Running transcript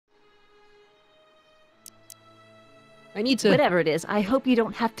I need to... Whatever it is, I hope you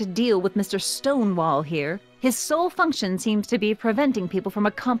don't have to deal with Mr. Stonewall here. His sole function seems to be preventing people from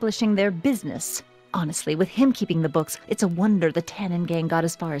accomplishing their business. Honestly, with him keeping the books, it's a wonder the Tannen gang got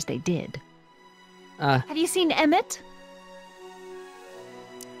as far as they did. Have you seen Emmett?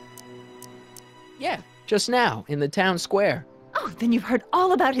 Yeah, just now, in the town square. Oh, then you've heard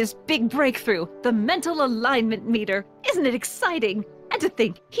all about his big breakthrough, the mental alignment meter. Isn't it exciting? And to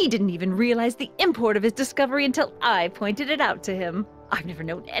think, he didn't even realize the import of his discovery until I pointed it out to him. I've never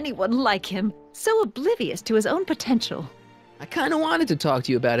known anyone like him, so oblivious to his own potential. I kinda wanted to talk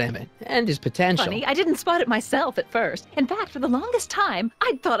to you about Emmett, and his potential. Funny, I didn't spot it myself at first. In fact, for the longest time,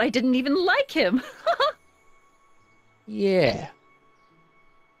 I thought I didn't even like him. Yeah.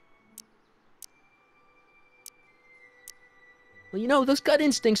 Well, you know, those gut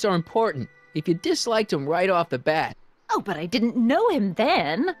instincts are important. If you disliked him right off the bat. Oh, but I didn't know him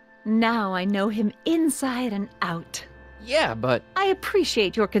then. Now I know him inside and out. Yeah, but... I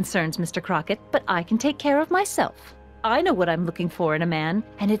appreciate your concerns, Mr. Crockett, but I can take care of myself. I know what I'm looking for in a man,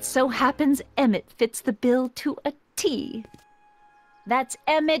 and it so happens Emmett fits the bill to a T. That's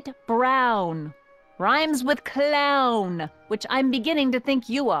Emmett Brown. Rhymes with clown, which I'm beginning to think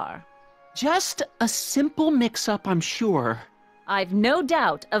you are. Just a simple mix-up, I'm sure. I've no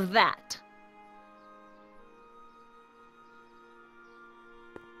doubt of that.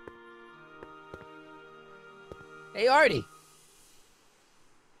 Hey, Artie.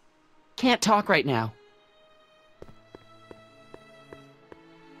 Can't talk right now.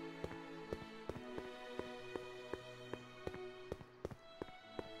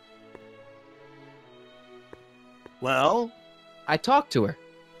 Well? I talked to her.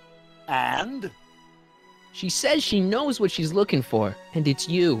 And? She says she knows what she's looking for, and it's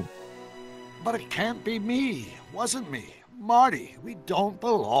you. But it can't be me. Wasn't me. Marty, we don't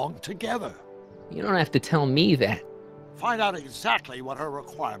belong together. You don't have to tell me that. Find out exactly what her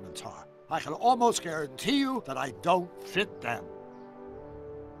requirements are. I can almost guarantee you that I don't fit them.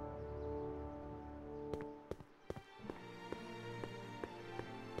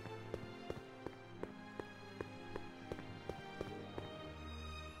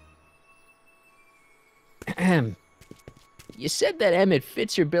 Ahem. You said that Emmett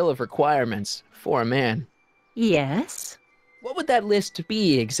fits your bill of requirements for a man. Yes? What would that list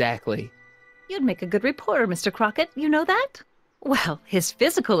be exactly? You'd make a good reporter, Mr. Crockett, you know that? Well, his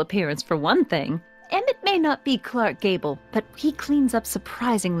physical appearance for one thing. Emmett may not be Clark Gable, but he cleans up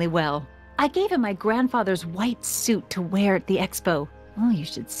surprisingly well. I gave him my grandfather's white suit to wear at the expo. Oh, you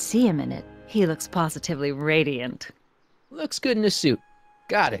should see him in it. He looks positively radiant. Looks good in a suit.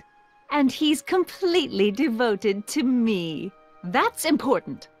 Got it. And he's completely devoted to me. That's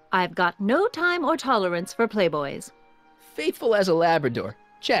important. I've got no time or tolerance for playboys. Faithful as a Labrador.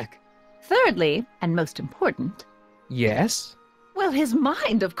 Check. Thirdly, and most important... Yes? Well, his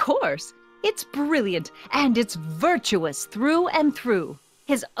mind, of course. It's brilliant, and it's virtuous through and through.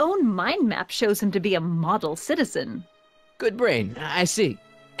 His own mind map shows him to be a model citizen. Good brain, I see.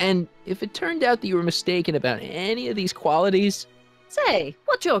 And if it turned out that you were mistaken about any of these qualities... Say,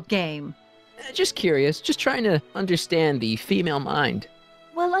 what's your game? Just curious, just trying to understand the female mind.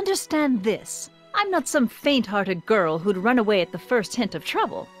 Well, understand this. I'm not some faint-hearted girl who'd run away at the first hint of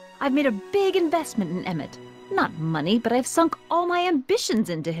trouble. I've made a big investment in Emmett. Not money, but I've sunk all my ambitions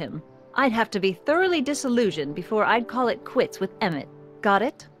into him. I'd have to be thoroughly disillusioned before I'd call it quits with Emmett. Got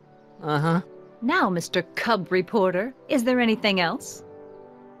it? Uh-huh. Now, Mr. Cub Reporter, is there anything else?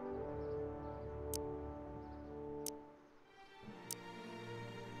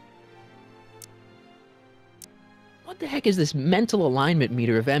 What the heck is this mental alignment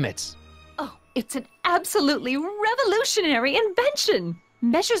meter of Emmett's? Oh, it's an absolutely revolutionary invention!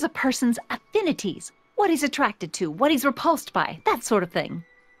 Measures a person's affinities, what he's attracted to, what he's repulsed by, that sort of thing.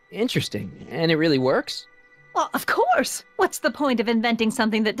 Interesting. And it really works? Well, of course! What's the point of inventing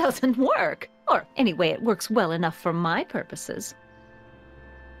something that doesn't work? Or, anyway, it works well enough for my purposes.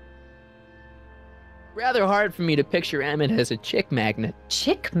 Rather hard for me to picture Emmett as a chick magnet.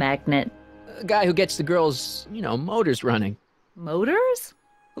 Chick magnet? A guy who gets the girls, you know, motors running. Motors?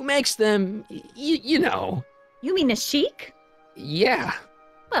 Who makes them, you know. You mean a chic? Yeah.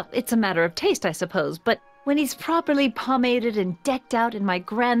 Well, it's a matter of taste, I suppose, but when he's properly pomaded and decked out in my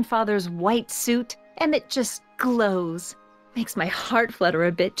grandfather's white suit, Emmett just glows. Makes my heart flutter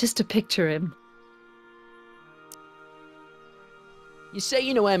a bit just to picture him. You say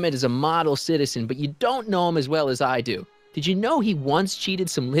you know Emmett as a model citizen, but you don't know him as well as I do. Did you know he once cheated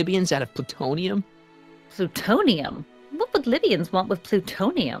some Libyans out of plutonium? Plutonium? What would Libyans want with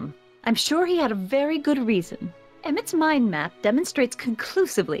plutonium? I'm sure he had a very good reason. Emmett's mind map demonstrates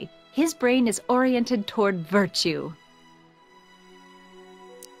conclusively his brain is oriented toward virtue.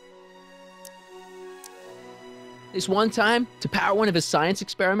 This one time, to power one of his science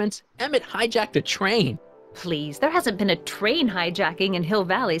experiments, Emmett hijacked a train. Please, there hasn't been a train hijacking in Hill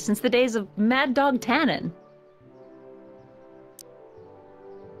Valley since the days of Mad Dog Tannen.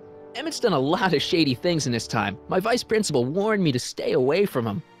 Emmett's done a lot of shady things in his time. My vice principal warned me to stay away from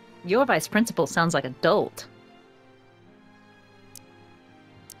him. Your vice principal sounds like a dolt.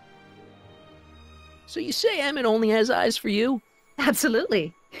 So you say Emmett only has eyes for you?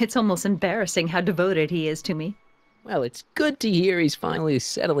 Absolutely. It's almost embarrassing how devoted he is to me. Well, it's good to hear he's finally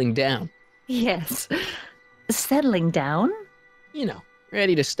settling down. Yes. Settling down? You know,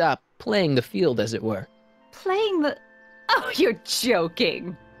 ready to stop playing the field, as it were. Playing the... Oh, you're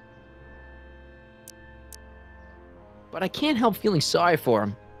joking. But I can't help feeling sorry for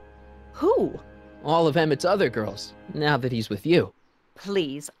him. Who? All of Emmett's other girls, now that he's with you.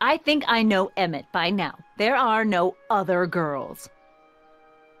 Please, I think I know Emmett by now. There are no other girls.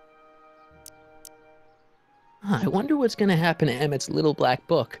 I wonder what's gonna happen to Emmett's little black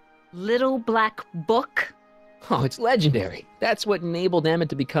book. Little Black Book? Oh, it's legendary. That's what enabled Emmett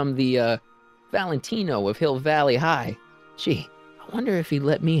to become the, Valentino of Hill Valley High. Gee, I wonder if he'd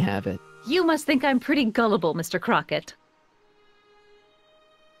let me have it. You must think I'm pretty gullible, Mr. Crockett.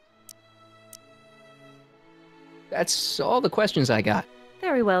 That's all the questions I got.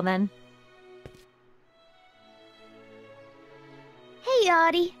 Very well, then. Hey,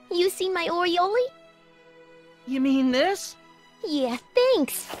 Artie. You seen my Oriole? You mean this? Yeah,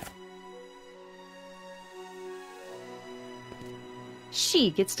 thanks.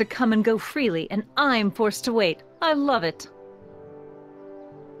 She gets to come and go freely, and I'm forced to wait. I love it.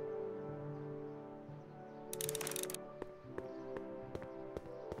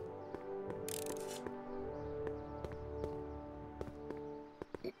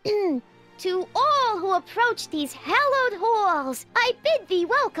 To all who approach these hallowed halls, I bid thee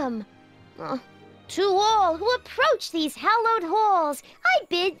welcome. To all who approach these hallowed halls, I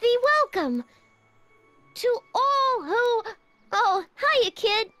bid thee welcome. To all who... Oh, hiya,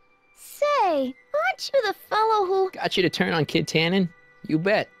 kid. Say, aren't you the fellow who... Got you to turn on Kid Tannen? You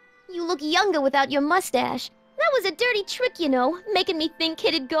bet. You look younger without your mustache. That was a dirty trick, you know, making me think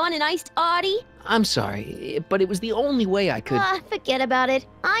Kid had gone and iced Artie. I'm sorry, but it was the only way I could... Forget about it.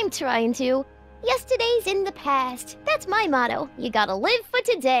 I'm trying to. Yesterday's in the past. That's my motto. You gotta live for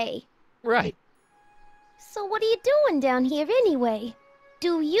today. Right. So what are you doing down here anyway?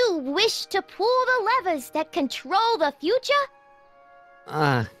 Do you wish to pull the levers that control the future?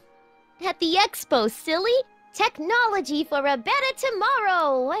 At the expo, silly. Technology for a better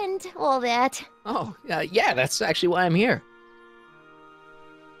tomorrow, and all that. Oh, yeah, that's actually why I'm here.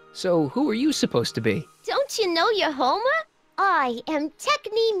 So, who are you supposed to be? Don't you know your Homer? I am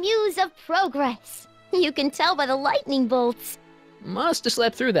Techni Muse of Progress. You can tell by the lightning bolts. Must have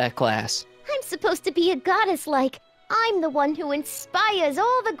slept through that class. I'm supposed to be a goddess-like. I'm the one who inspires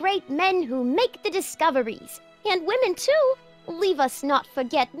all the great men who make the discoveries. And women, too. Leave us not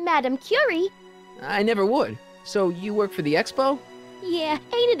forget Madame Curie. I never would. So, you work for the expo? Yeah,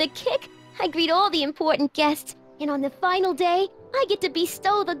 ain't it a kick? I greet all the important guests, and on the final day, I get to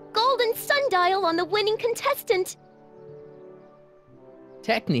bestow the golden sundial on the winning contestant.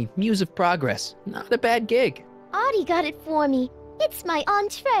 Techni, Muse of Progress. Not a bad gig. Artie got it for me. It's my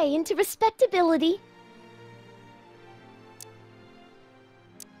entree into respectability.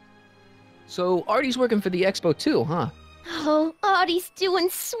 So, Artie's working for the expo too, huh? Oh, Artie's doing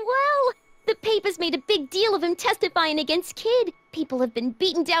swell. The papers made a big deal of him testifying against Kid. People have been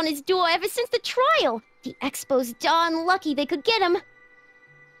beating down his door ever since the trial. The expo's darn lucky they could get him.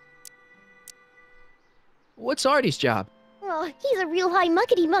 What's Artie's job? Oh, he's a real high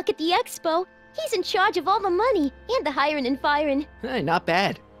muckety-muck at the expo. He's in charge of all the money, and the hiring and firing. Hey, not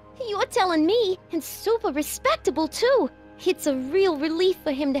bad. You're telling me, and super respectable, too. It's a real relief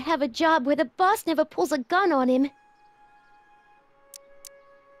for him to have a job where the boss never pulls a gun on him.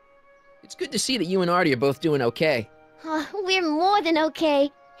 It's good to see that you and Artie are both doing okay. We're more than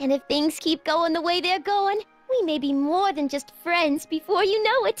okay. And if things keep going the way they're going, we may be more than just friends before you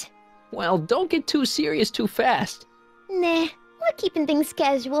know it. Well, don't get too serious too fast. Nah, we're keeping things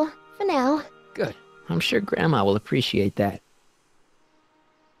casual, for now. Good. I'm sure Grandma will appreciate that.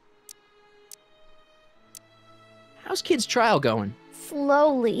 How's Kid's trial going?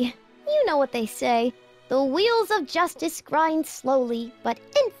 Slowly. You know what they say. The wheels of justice grind slowly, but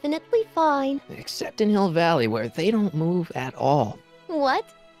infinitely fine. Except in Hill Valley, where they don't move at all. What?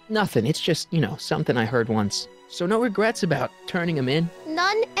 Nothing. It's just, something I heard once. So no regrets about turning him in?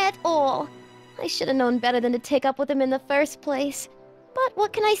 None at all. I should have known better than to take up with him in the first place. But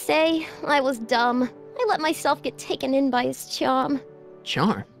what can I say? I was dumb. I let myself get taken in by his charm.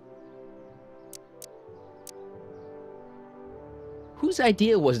 Charm? Whose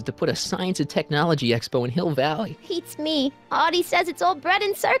idea was it to put a science and technology expo in Hill Valley? Beats me. Audie says it's all bred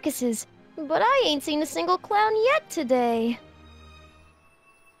in circuses. But I ain't seen a single clown yet today.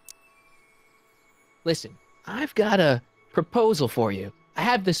 Listen, I've got a proposal for you. I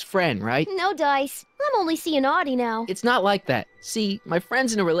have this friend, right? No dice. I'm only seeing Audie now. It's not like that. See, my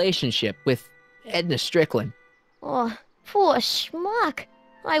friend's in a relationship with Edna Strickland. Oh, poor schmuck.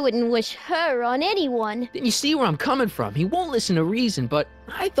 I wouldn't wish her on anyone. Then you see where I'm coming from. He won't listen to reason, but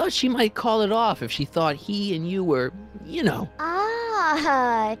I thought she might call it off if she thought he and you were, you know.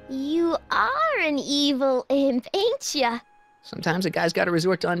 Ah, you are an evil imp, ain't ya? Sometimes a guy's got to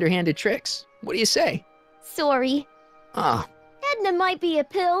resort to underhanded tricks. What do you say? Sorry. Ah, Edna might be a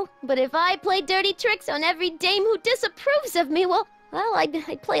pill, but if I play dirty tricks on every dame who disapproves of me, well,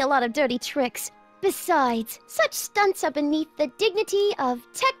 I'd play a lot of dirty tricks. Besides, such stunts are beneath the dignity of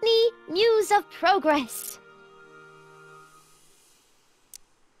Techne, Muse of Progress.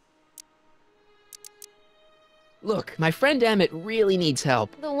 look, my friend Emmett really needs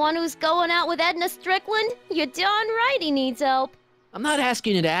help. The one who's going out with Edna Strickland? You're darn right he needs help. I'm not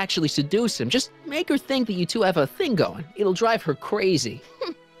asking you to actually seduce him. Just make her think that you two have a thing going. It'll drive her crazy.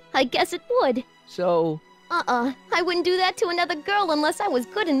 I guess it would. So, I wouldn't do that to another girl unless I was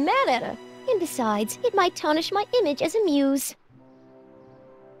good and mad at her. And besides, it might tarnish my image as a muse.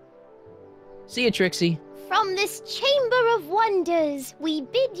 see you, Trixie. From this chamber of wonders, we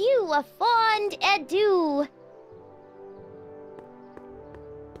bid you a fond adieu.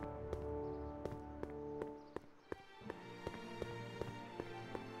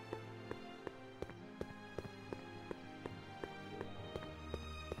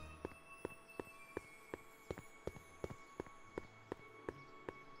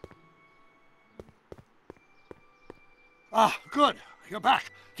 Ah, good. You're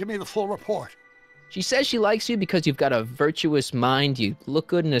back. Give me the full report. She says she likes you because you've got a virtuous mind, you look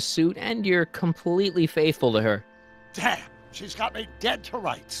good in a suit, and you're completely faithful to her. Damn, she's got me dead to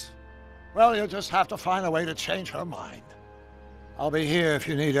rights. Well, you'll just have to find a way to change her mind. I'll be here if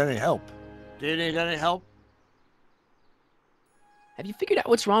you need any help. Do you need any help? Have you figured out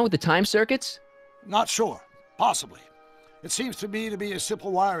what's wrong with the time circuits? Not sure. Possibly. It seems to me to be a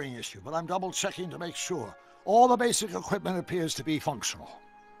simple wiring issue, but I'm double-checking to make sure. All the basic equipment appears to be functional.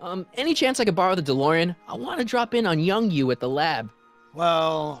 Any chance I could borrow the DeLorean? I want to drop in on young you at the lab.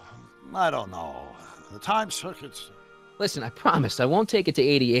 Well, I don't know. The time circuits... Listen, I promise I won't take it to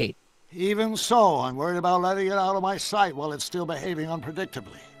 88. Even so, I'm worried about letting it out of my sight while it's still behaving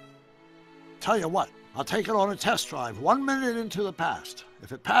unpredictably. Tell you what, I'll take it on a test drive 1 minute into the past.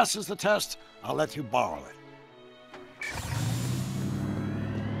 If it passes the test, I'll let you borrow it.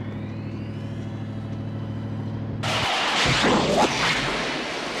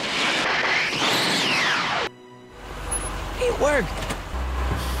 It worked!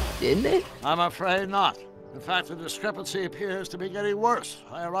 Didn't it? I'm afraid not. In fact, the discrepancy appears to be getting worse.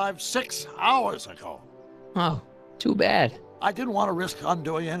 I arrived 6 hours ago. Oh, too bad. I didn't want to risk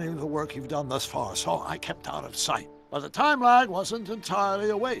undoing any of the work you've done thus far, so I kept out of sight. But the time lag wasn't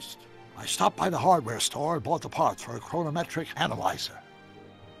entirely a waste. I stopped by the hardware store and bought the parts for a chronometric analyzer.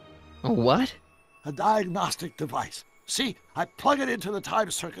 A what? A diagnostic device. See, I plug it into the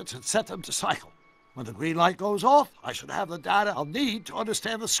time circuits and set them to cycle. When the green light goes off, I should have the data I'll need to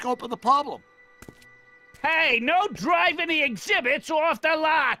understand the scope of the problem. Hey, no driving the exhibits off the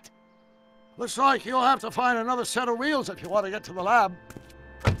lot! Looks like you'll have to find another set of wheels if you want to get to the lab.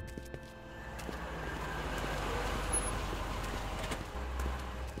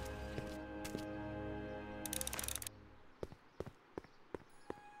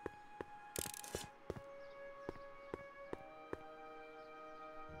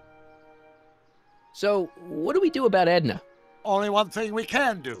 So, what do we do about Edna? Only one thing we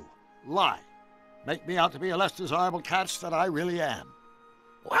can do. Lie. Make me out to be a less desirable catch than I really am.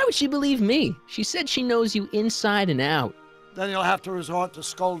 Why would she believe me? She said she knows you inside and out. Then you'll have to resort to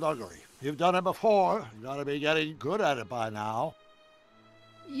skullduggery. You've done it before. You gotta be getting good at it by now.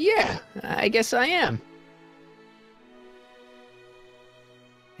 Yeah, I guess I am.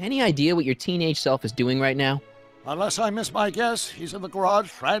 Any idea what your teenage self is doing right now? Unless I miss my guess, he's in the garage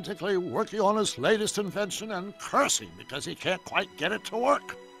frantically working on his latest invention and cursing because he can't quite get it to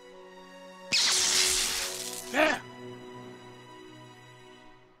work. There!